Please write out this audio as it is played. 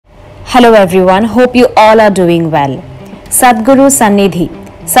Hello everyone, hope you all are doing well. Sadhguru Sannidhi.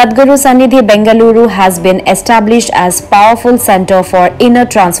 Sadhguru Sannidhi Bengaluru has been established as powerful center for inner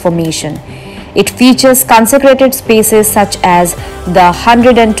transformation. It features consecrated spaces such as the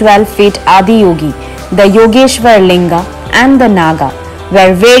 112 feet Adi Yogi, the Yogeshwar Linga and the Naga,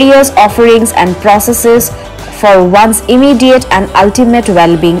 where various offerings and processes for one's immediate and ultimate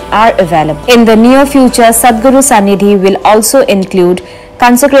well-being are available. In the near future, Sadhguru Sannidhi will also include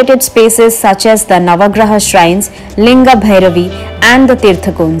consecrated spaces such as the Navagraha shrines, Linga Bhairavi and the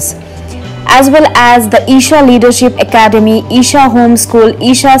Tirthakunds, as well as the Isha Leadership Academy, Isha Home School,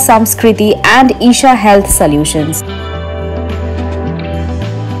 Isha Samskriti and Isha Health Solutions.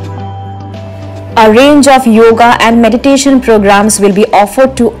 A range of yoga and meditation programs will be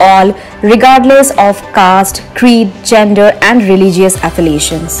offered to all regardless of caste, creed, gender and religious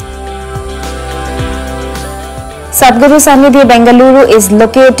affiliations. Sadhguru Sannidhi Bengaluru is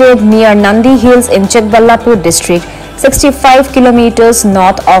located near Nandi Hills in Chikballapur district, 65 kilometers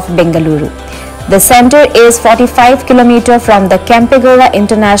north of Bengaluru. The center is 45 kilometers from the Kempegowda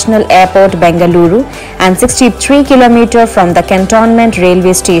International Airport, Bengaluru, and 63 kilometers from the Cantonment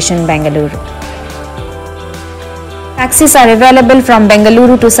Railway Station, Bengaluru. Taxis are available from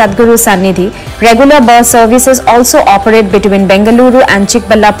Bengaluru to Sadhguru Sannidhi. Regular bus services also operate between Bengaluru and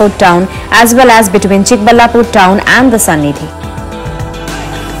Chikballapur town as well as between Chikballapur town and the Sannidhi.